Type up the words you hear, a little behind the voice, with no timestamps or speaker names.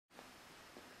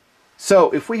So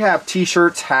if we have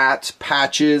t-shirts, hats,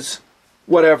 patches,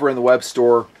 whatever in the web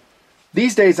store,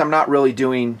 these days I'm not really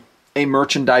doing a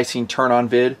merchandising turn-on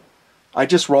vid. I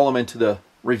just roll them into the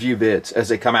review vids as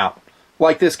they come out,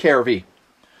 like this KRV.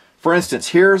 For instance,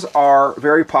 here's our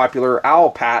very popular owl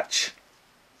patch.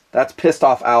 That's Pissed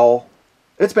Off Owl.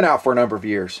 It's been out for a number of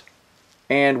years.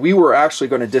 And we were actually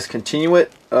going to discontinue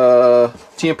it.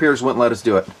 TMPers wouldn't let us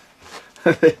do it.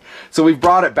 So we've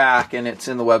brought it back and it's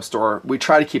in the web store. We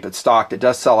try to keep it stocked. It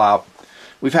does sell out.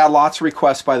 We've had lots of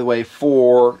requests, by the way,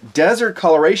 for desert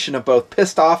coloration of both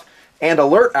Pissed Off and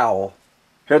Alert Owl.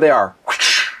 Here they are.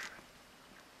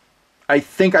 I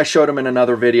think I showed them in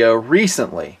another video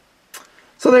recently.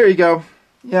 So there you go.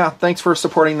 Yeah, thanks for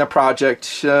supporting the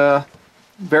project.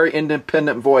 Very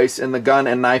independent voice in the gun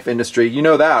and knife industry. You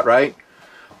know that, right?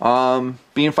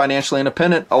 Being financially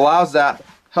independent allows that,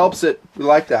 helps it. We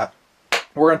like that.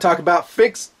 We're going to talk about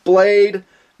fixed blade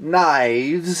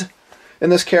knives in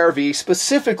this KRV,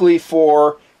 specifically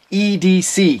for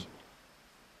EDC.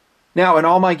 Now, in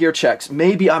all my gear checks,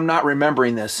 maybe I'm not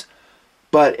remembering this,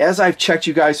 but as I've checked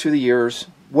you guys through the years,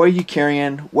 what are you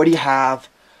carrying? What do you have?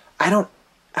 I don't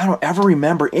ever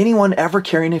remember anyone ever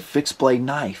carrying a fixed blade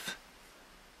knife.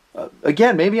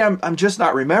 Again, maybe I'm just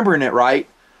not remembering it right.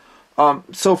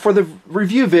 So for the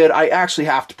review vid, I actually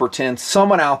have to pretend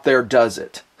someone out there does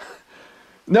it.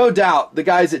 No doubt the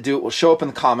guys that do it will show up in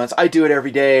the comments. I do it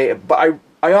every day, but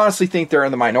I honestly think they're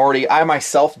in the minority. I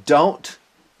myself don't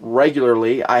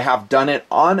regularly. I have done it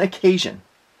on occasion,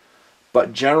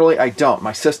 but generally I don't.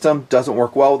 My system doesn't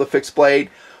work well with a fixed blade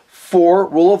for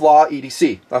rule of law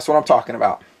EDC. That's what I'm talking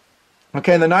about.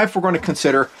 Okay, and the knife we're going to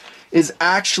consider is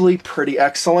actually pretty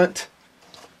excellent.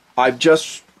 I've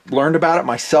just learned about it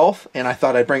myself and I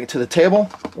thought I'd bring it to the table.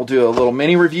 We'll do a little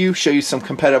mini review, show you some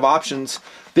competitive options.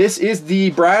 This is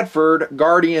the Bradford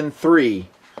Guardian 3.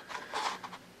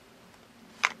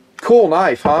 Cool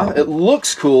knife, huh? It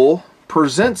looks cool,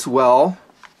 presents well.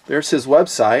 There's his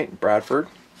website, Bradford.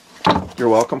 You're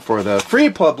welcome for the free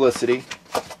publicity.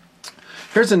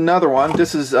 Here's another one.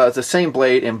 This is the same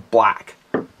blade in black.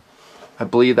 I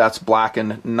believe that's black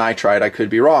and nitride. I could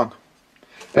be wrong.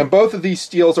 And both of these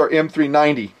steels are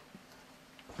M390.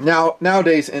 Now,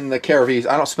 nowadays in the KRVs,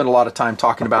 I don't spend a lot of time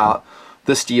talking about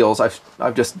the steels.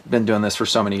 I've just been doing this for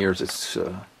so many years.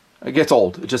 It gets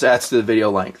old. It just adds to the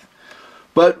video length.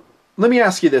 But let me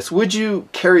ask you this. Would you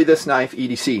carry this knife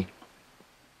EDC?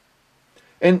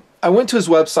 And I went to his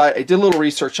website. I did a little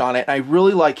research on it. And I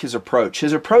really like his approach.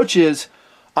 His approach is,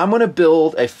 I'm going to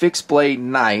build a fixed blade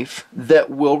knife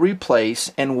that will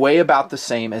replace and weigh about the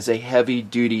same as a heavy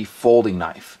duty folding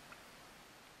knife.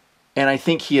 And I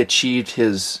think he achieved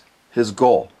his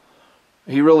goal.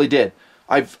 He really did.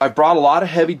 I've brought a lot of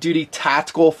heavy duty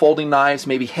tactical folding knives,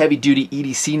 maybe heavy duty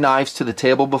EDC knives to the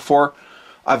table before.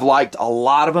 I've liked a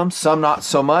lot of them, some not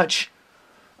so much.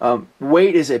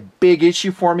 Weight is a big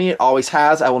issue for me. It always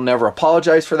has. I will never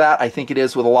apologize for that. I think it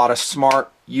is with a lot of smart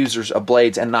users of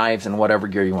blades and knives and whatever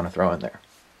gear you want to throw in there.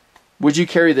 Would you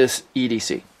carry this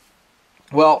EDC?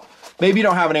 Well, maybe you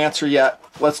don't have an answer yet.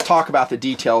 Let's talk about the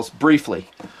details briefly.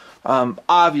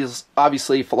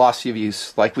 Obviously, philosophy of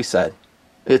use, like we said,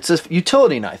 it's a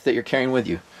utility knife that you're carrying with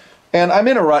you. And I'm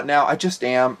in a rut now. I just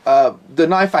am. The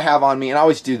knife I have on me, and I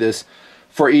always do this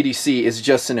for EDC, is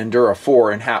just an Endura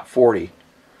 4 in HAP 40.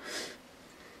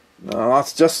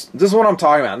 This is what I'm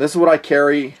talking about. This is what I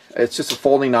carry. It's just a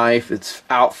folding knife. It's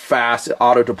out fast. It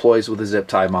auto deploys with a zip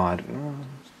tie mod.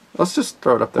 Let's just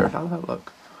throw it up there. How does that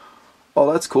look?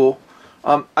 Oh, that's cool.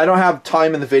 I don't have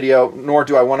time in the video, nor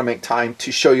do I want to make time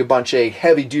to show you a bunch of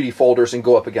heavy duty folders and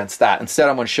go up against that. Instead,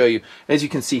 I'm going to show you, as you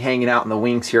can see hanging out in the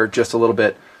wings here, just a little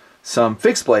bit, some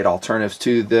fixed blade alternatives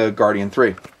to the Guardian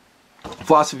 3.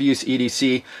 Philosophy of use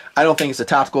EDC. I don't think it's a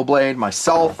tactical blade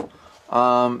myself.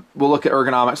 We'll look at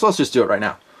ergonomics. Let's just do it right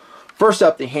now. First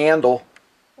up, the handle.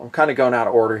 I'm kind of going out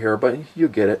of order here, but you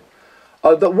get it.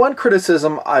 The one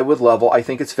criticism I would level, I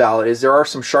think it's valid, is there are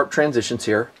some sharp transitions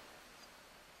here.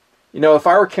 You know, if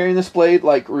I were carrying this blade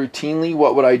like routinely,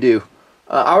 what would I do?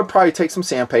 I would probably take some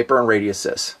sandpaper and radius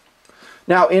this.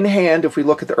 Now, in hand, if we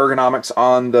look at the ergonomics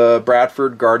on the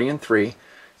Bradford Guardian 3,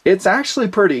 it's actually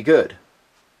pretty good.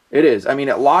 It is. I mean,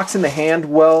 it locks in the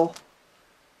hand well.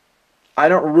 I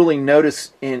don't really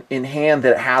notice in hand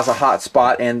that it has a hot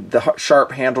spot, and the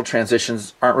sharp handle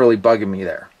transitions aren't really bugging me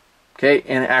there. Okay,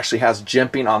 and it actually has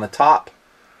jimping on the top.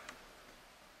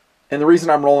 And the reason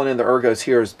I'm rolling in the ergos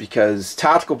here is because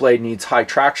tactical blade needs high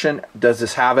traction. Does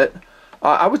this have it?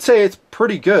 I would say it's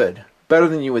pretty good, better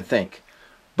than you would think,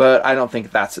 but I don't think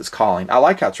that's its calling. I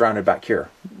like how it's rounded back here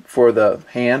for the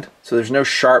hand, so there's no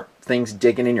sharp things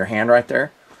digging in your hand right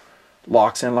there.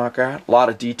 Locks in like that. A lot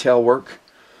of detail work.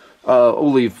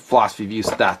 We'll leave philosophy of use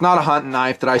at that. Not a hunting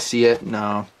knife. Did I see it?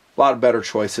 No. A lot of better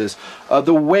choices.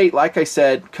 The weight, like I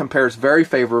said, compares very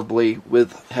favorably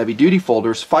with heavy duty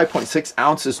folders. 5.6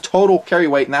 ounces total carry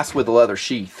weight, and that's with the leather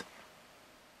sheath.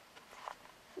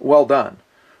 Well done.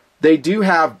 They do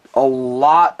have a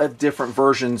lot of different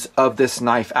versions of this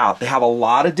knife out. They have a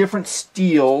lot of different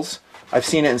steels. I've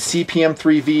seen it in CPM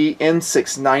 3V,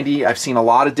 N690. I've seen a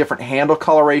lot of different handle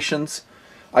colorations.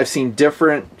 I've seen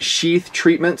different sheath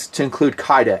treatments to include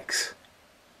Kydex.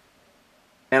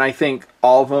 And I think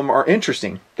all of them are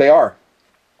interesting. They are.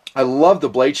 I love the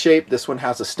blade shape. This one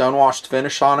has a stonewashed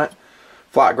finish on it.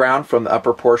 Flat ground from the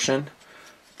upper portion.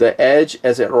 The edge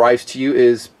as it arrives to you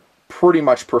is pretty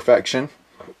much perfection.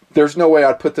 There's no way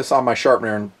I'd put this on my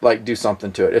sharpener and like do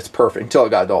something to it. It's perfect until it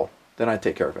got dull. Then I'd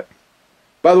take care of it.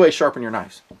 By the way, sharpen your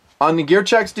knives. On the gear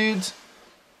checks, dudes,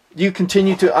 you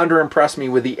continue to underimpress me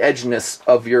with the edginess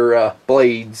of your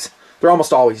blades. They're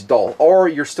almost always dull. Or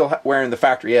you're still wearing the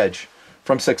factory edge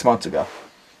from 6 months ago.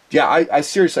 Yeah, I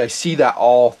seriously, I see that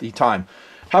all the time.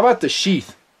 How about the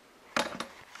sheath?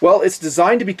 Well, it's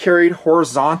designed to be carried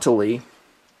horizontally,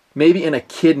 maybe in a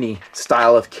kidney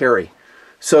style of carry.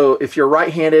 So if you're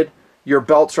right-handed, your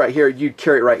belt's right here, you'd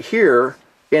carry it right here,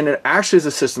 and it actually is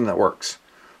a system that works.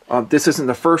 This isn't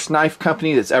the first knife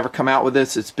company that's ever come out with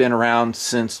this. It's been around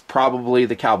since probably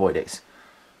the cowboy days.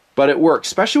 But it works,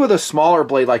 especially with a smaller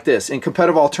blade like this. In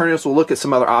competitive alternatives, we'll look at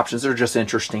some other options that are just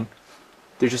interesting.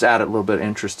 They just added a little bit of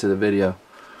interest to the video.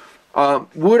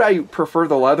 Would I prefer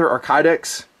the leather or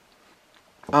Kydex?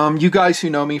 You guys who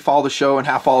know me, follow the show, and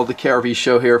have followed the KRV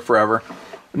show here forever,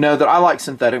 know that I like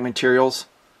synthetic materials.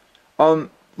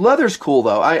 Leather's cool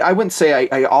though. I wouldn't say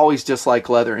I always dislike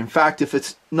leather. In fact, if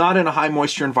it's not in a high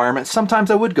moisture environment, sometimes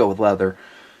I would go with leather.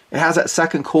 It has that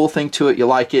second cool thing to it. You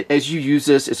like it. As you use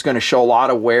this, it's going to show a lot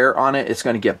of wear on it. It's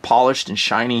going to get polished and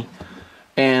shiny.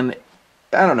 And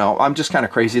I don't know, I'm just kind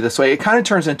of crazy this way. It kind of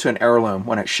turns into an heirloom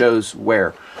when it shows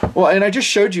wear. Well, and I just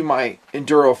showed you my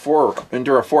Enduro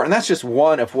 4, and that's just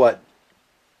one of what,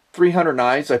 300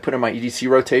 knives I put in my EDC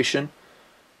rotation.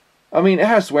 I mean, it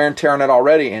has wear and tear on it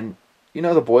already, and you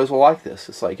know the boys will like this.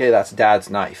 It's like, hey, that's Dad's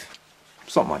knife.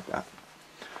 Something like that.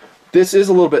 This is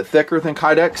a little bit thicker than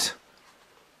Kydex.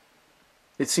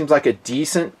 It seems like a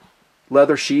decent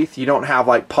leather sheath. You don't have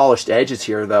like polished edges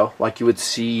here though, like you would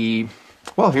see.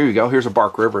 Well, here you go. Here's a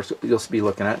Bark River you'll be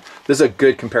looking at. This is a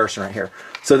good comparison right here.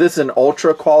 So this is an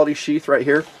ultra quality sheath right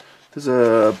here. This is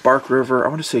a Bark River. I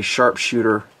want to say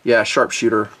Sharpshooter. Yeah,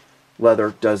 Sharpshooter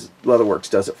Leatherworks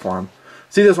does it for them.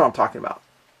 See, this is what I'm talking about.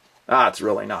 Ah, it's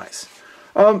really nice.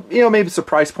 You know, maybe it's a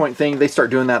price point thing. They start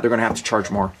doing that, they're going to have to charge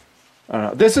more.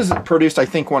 This is produced, I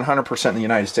think, 100% in the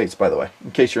United States, by the way,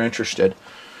 in case you're interested.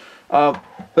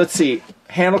 Let's see.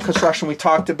 Handle construction we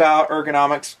talked about.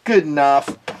 Ergonomics, good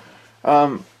enough.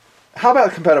 How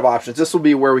about competitive options? This will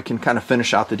be where we can kind of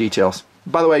finish out the details.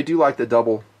 By the way, I do like the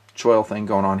double choil thing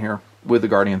going on here with the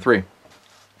Guardian 3.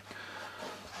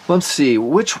 Let's see.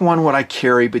 Which one would I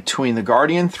carry between the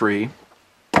Guardian 3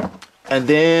 and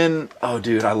then, oh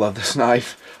dude, I love this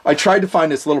knife. I tried to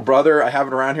find its little brother. I have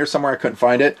it around here somewhere. I couldn't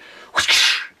find it.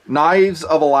 Knives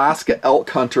of Alaska Elk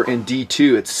Hunter in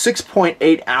D2. It's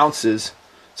 6.8 ounces,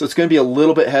 so it's going to be a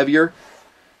little bit heavier.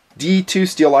 D2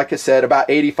 steel, like I said, about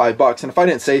 85 bucks. And if I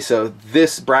didn't say so,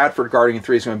 this Bradford Guardian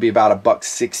 3 is going to be about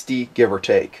 $1.60, give or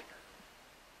take.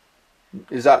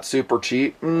 Is that super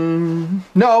cheap?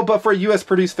 No, but for a US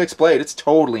produced fixed blade, it's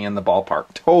totally in the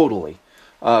ballpark. Totally.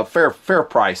 Fair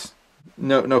price.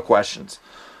 No questions.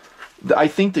 I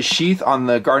think the sheath on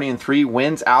the Guardian 3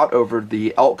 wins out over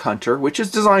the Elk Hunter, which is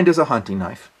designed as a hunting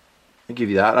knife. I'll give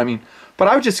you that. I mean, but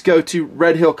I would just go to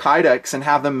Red Hill Kydex and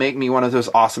have them make me one of those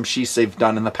awesome sheaths they've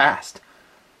done in the past.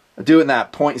 I do it in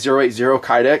that .080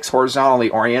 Kydex, horizontally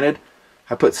oriented.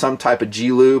 I put some type of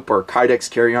G-loop or Kydex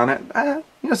carry on it.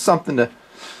 You know, something to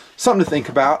think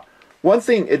about. One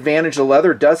thing advantage the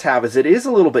leather does have is it is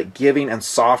a little bit giving and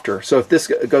softer. So if this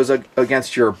goes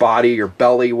against your body, your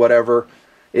belly, whatever,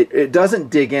 it doesn't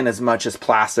dig in as much as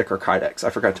plastic or Kydex. I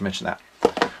forgot to mention that.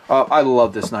 I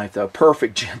love this knife though.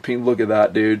 Perfect jimping. Look at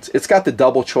that, dudes. It's got the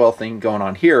double choil thing going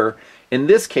on here. In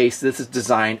this case, this is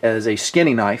designed as a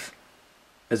skinny knife,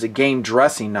 as a game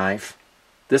dressing knife.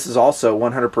 This is also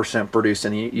 100% produced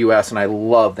in the US, and I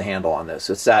love the handle on this.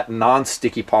 It's that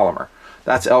non-sticky polymer.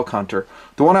 That's Elk Hunter.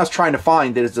 The one I was trying to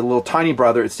find that is the little tiny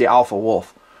brother, it's the Alpha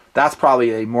Wolf. That's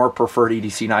probably a more preferred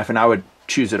EDC knife, and I would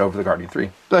choose it over the Guardian 3.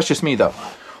 But that's just me, though.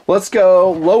 Let's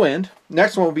go low end.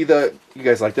 Next one will be the, you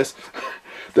guys like this,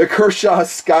 the Kershaw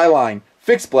Skyline.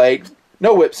 Fixed blade,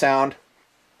 no whip sound.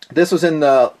 This was in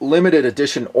the limited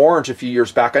edition orange a few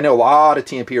years back. I know a lot of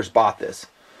TMPers bought this.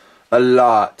 A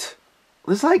lot. It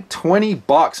was like 20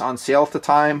 bucks on sale at the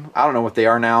time. I don't know what they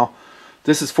are now.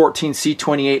 This is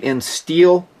 14C28 in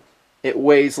steel. It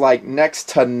weighs like next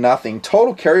to nothing.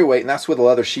 Total carry weight, and that's with a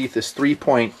leather sheath, is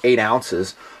 3.8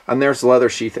 ounces. And there's the leather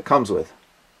sheath it comes with.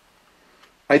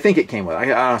 I think it came with.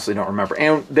 I honestly don't remember.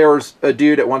 And there was a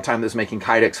dude at one time that was making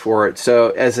kydex for it. So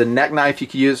as a neck knife you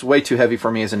could use. Way too heavy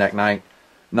for me as a neck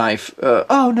knife.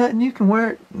 Oh, nothing, you can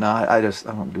wear it. No, I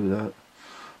don't do that.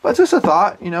 But it's just a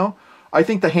thought, you know. I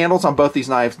think the handles on both these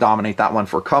knives dominate that one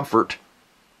for comfort.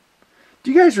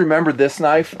 Do you guys remember this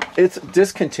knife? It's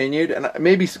discontinued, and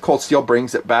maybe Cold Steel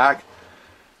brings it back.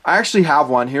 I actually have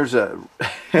one. Here's an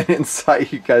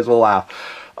insight. You guys will laugh.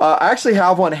 I actually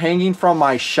have one hanging from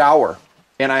my shower,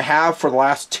 and I have for the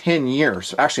last 10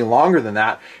 years, actually longer than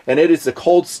that, and it is the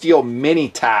Cold Steel Mini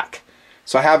Tack.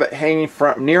 So I have it hanging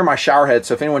from near my shower head,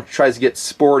 so if anyone tries to get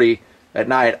sporty at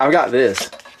night, I've got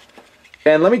this.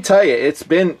 And let me tell you, it's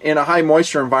been in a high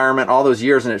moisture environment all those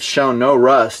years, and it's shown no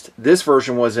rust. This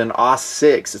version was in AUS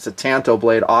 6. It's a Tanto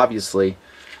blade, obviously.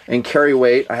 And carry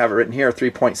weight, I have it written here,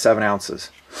 3.7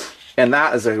 ounces. And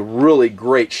that is a really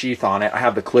great sheath on it. I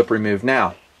have the clip removed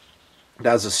now. It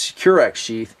has a Securex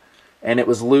sheath, and it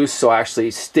was loose, so I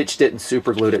actually stitched it and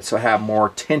super glued it so I have more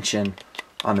tension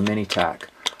on the Mini Tack.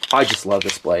 I just love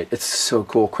this blade. It's so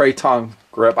cool. Kraton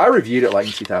grip. I reviewed it like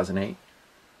in 2008.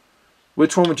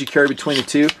 Which one would you carry between the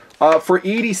two? For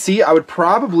EDC, I would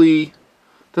probably...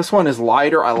 This one is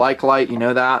lighter. I like light, you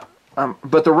know that.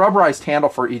 But the rubberized handle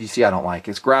for EDC I don't like.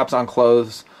 It grabs on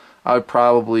clothes. I would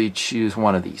probably choose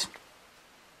one of these.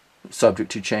 Subject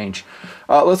to change.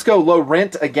 Let's go low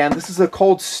rent again. This is a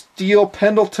Cold Steel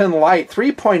Pendleton Light.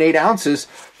 3.8 ounces.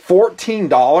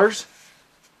 $14.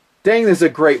 Dang, this is a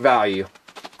great value.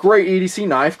 Great EDC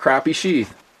knife, crappy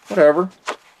sheath. Whatever.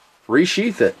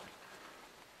 Resheath it.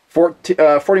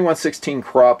 4116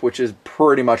 Krupp, which is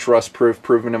pretty much rust proof,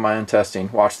 proven in my own testing.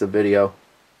 Watch the video.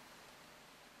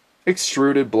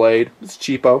 Extruded blade. It's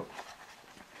cheapo.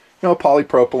 No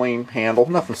polypropylene handle.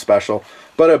 Nothing special.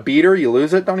 But a beater, you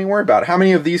lose it, don't even worry about it. How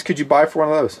many of these could you buy for one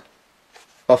of those?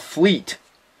 A fleet.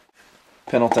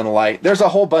 Pendleton Light. There's a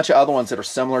whole bunch of other ones that are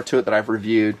similar to it that I've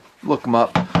reviewed. Look them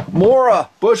up. Mora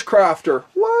Bushcrafter.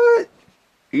 What?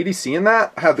 EDC in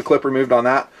that? I have the clip removed on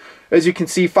that. As you can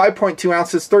see, 5.2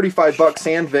 ounces, 35 bucks,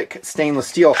 Sandvik stainless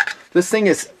steel. This thing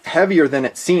is heavier than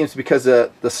it seems because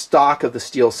the stock of the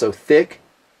steel is so thick.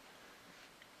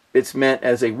 It's meant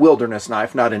as a wilderness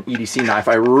knife, not an EDC knife.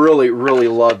 I really, really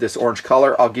love this orange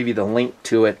color. I'll give you the link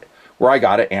to it where I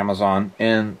got it, Amazon,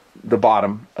 in the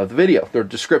bottom of the video, the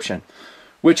description.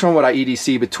 Which one would I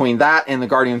EDC between that and the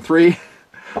Guardian 3?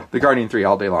 The Guardian 3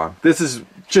 all day long. This is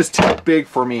just too big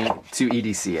for me to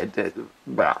EDC.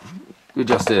 Well, it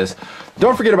just is.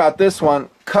 Don't forget about this one,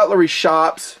 Cutlery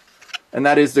Shops, and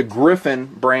that is the Griffin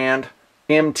brand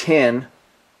M10.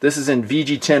 This is in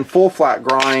VG10 full flat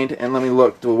grind, and let me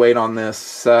look the weight on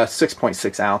this.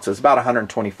 6.6 ounces, about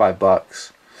 125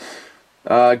 bucks.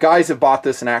 Guys have bought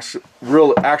this and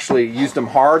actually used them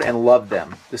hard and loved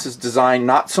them. This is designed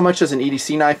not so much as an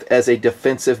EDC knife as a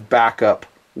defensive backup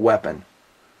weapon.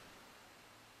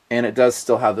 And it does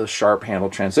still have those sharp handle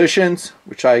transitions,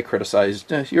 which I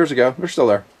criticized years ago. They're still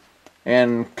there.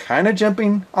 And kind of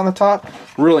jumping on the top.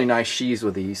 Really nice sheaths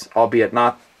with these, albeit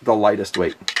not the lightest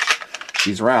weight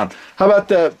sheaths around. How about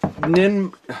the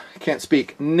Nim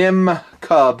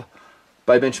Cub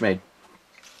by Benchmade?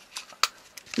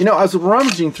 You know, I was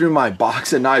rummaging through my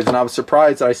box of knives and I was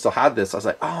surprised that I still had this. I was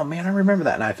like, oh man, I remember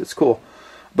that knife. It's cool.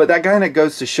 But that kind of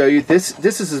goes to show you, this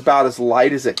is about as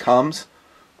light as it comes.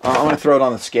 I'm going to throw it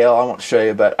on the scale. I won't show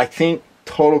you, but I think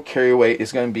total carry weight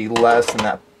is going to be less than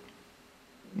that.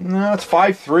 No, it's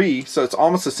 5.3, so it's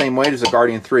almost the same weight as a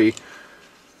Guardian 3.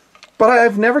 But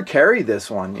I've never carried this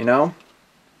one, you know.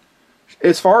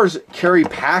 As far as carry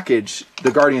package, the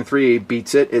Guardian 3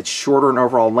 beats it. It's shorter in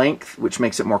overall length, which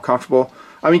makes it more comfortable.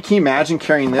 I mean, can you imagine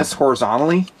carrying this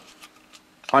horizontally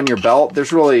on your belt?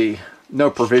 There's really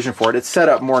no provision for it. It's set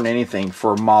up more than anything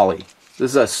for Molly.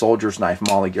 This is a soldier's knife,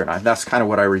 Molly gear knife. That's kind of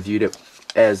what I reviewed it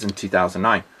as in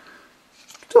 2009.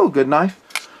 Still a good knife.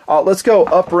 Let's go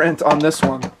up rent on this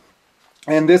one.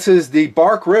 And this is the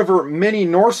Bark River Mini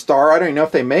North Star. I don't even know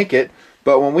if they make it,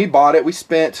 but when we bought it, we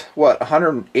spent, what,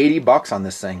 180 bucks on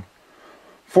this thing.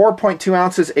 4.2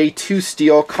 ounces A2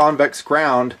 steel, convex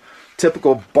ground,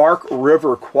 typical Bark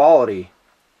River quality.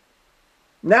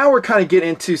 Now we're kind of getting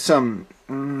into some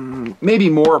maybe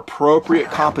more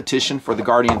appropriate competition for the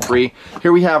Guardian 3.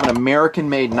 Here we have an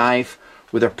American-made knife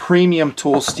with a premium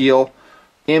tool steel,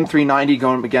 M390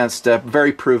 going against a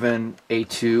very proven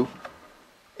A2.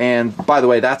 And by the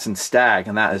way, that's in stag,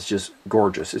 and that is just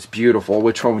gorgeous. It's beautiful.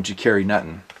 Which one would you carry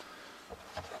nutting?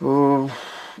 Oh,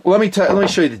 well, let me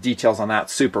show you the details on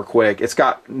that super quick. It's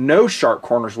got no sharp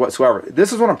corners whatsoever.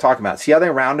 This is what I'm talking about. See how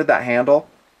they rounded that handle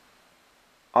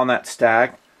on that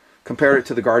stag? Compare it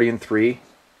to the Guardian 3.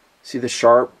 See the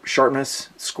sharpness,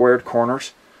 squared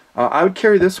corners? I would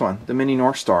carry this one, the Mini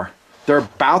North Star. They're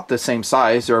about the same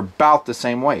size. They're about the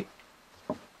same weight.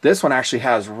 This one actually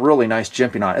has really nice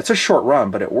jimping on it. It's a short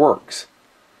run, but it works.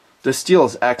 The steel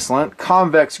is excellent.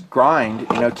 Convex grind,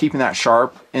 you know, keeping that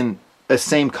sharp in the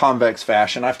same convex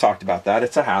fashion. I've talked about that.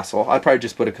 It's a hassle. I'd probably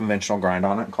just put a conventional grind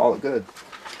on it and call it good.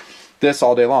 This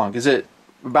all day long. Is it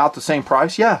about the same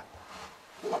price? Yeah.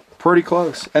 Pretty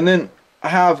close. And then I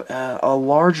have a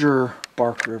larger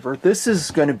Bark River. This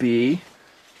is going to be...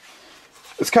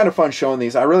 It's kind of fun showing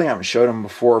these. I really haven't showed them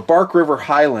before. Bark River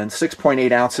Highland,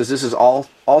 6.8 ounces. This is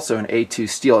also an A2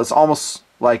 steel. It's almost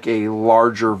like a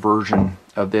larger version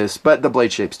of this, but the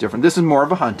blade shape's different. This is more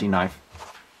of a hunting knife.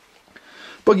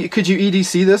 But could you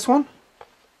EDC this one?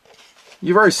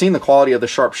 You've already seen the quality of the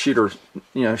sharpshooter,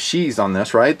 you know, sheaths on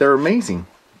this, right? They're amazing.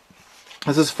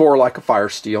 This is for like a fire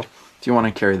steel, if you want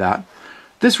to carry that.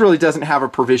 This really doesn't have a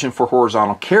provision for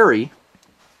horizontal carry.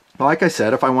 Like I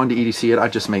said, if I wanted to EDC it,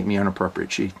 I'd just make me an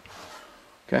appropriate sheath.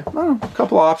 Okay, well, a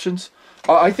couple of options.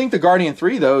 I think the Guardian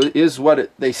 3, though, is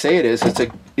what they say it is.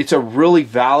 It's a really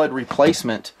valid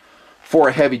replacement for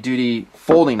a heavy-duty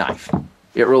folding knife.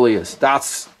 It really is.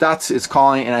 That's its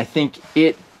calling, and I think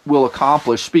it will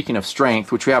accomplish, speaking of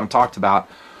strength, which we haven't talked about,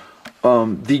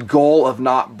 the goal of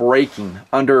not breaking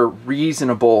under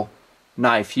reasonable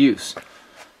knife use.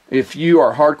 If you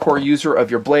are a hardcore user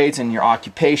of your blades in your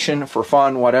occupation, for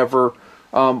fun, whatever,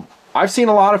 I've seen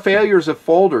a lot of failures of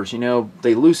folders. You know,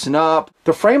 they loosen up.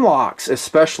 The frame locks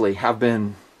especially have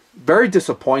been very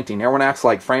disappointing. Everyone acts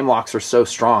like frame locks are so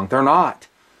strong. They're not.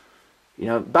 You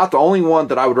know, about the only one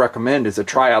that I would recommend is a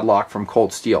triad lock from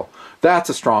Cold Steel. That's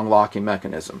a strong locking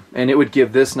mechanism, and it would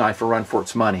give this knife a run for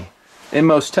its money in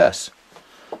most tests.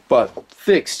 But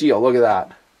thick steel, look at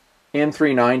that.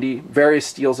 N390, various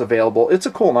steels available. It's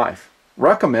a cool knife.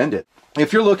 Recommend it.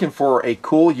 If you're looking for a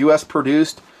cool US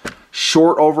produced,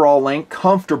 short overall length,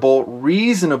 comfortable,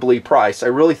 reasonably priced, I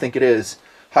really think it is,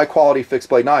 high quality fixed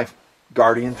blade knife,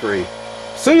 Guardian 3.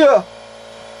 See ya!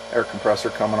 Air compressor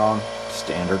coming on,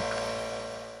 standard.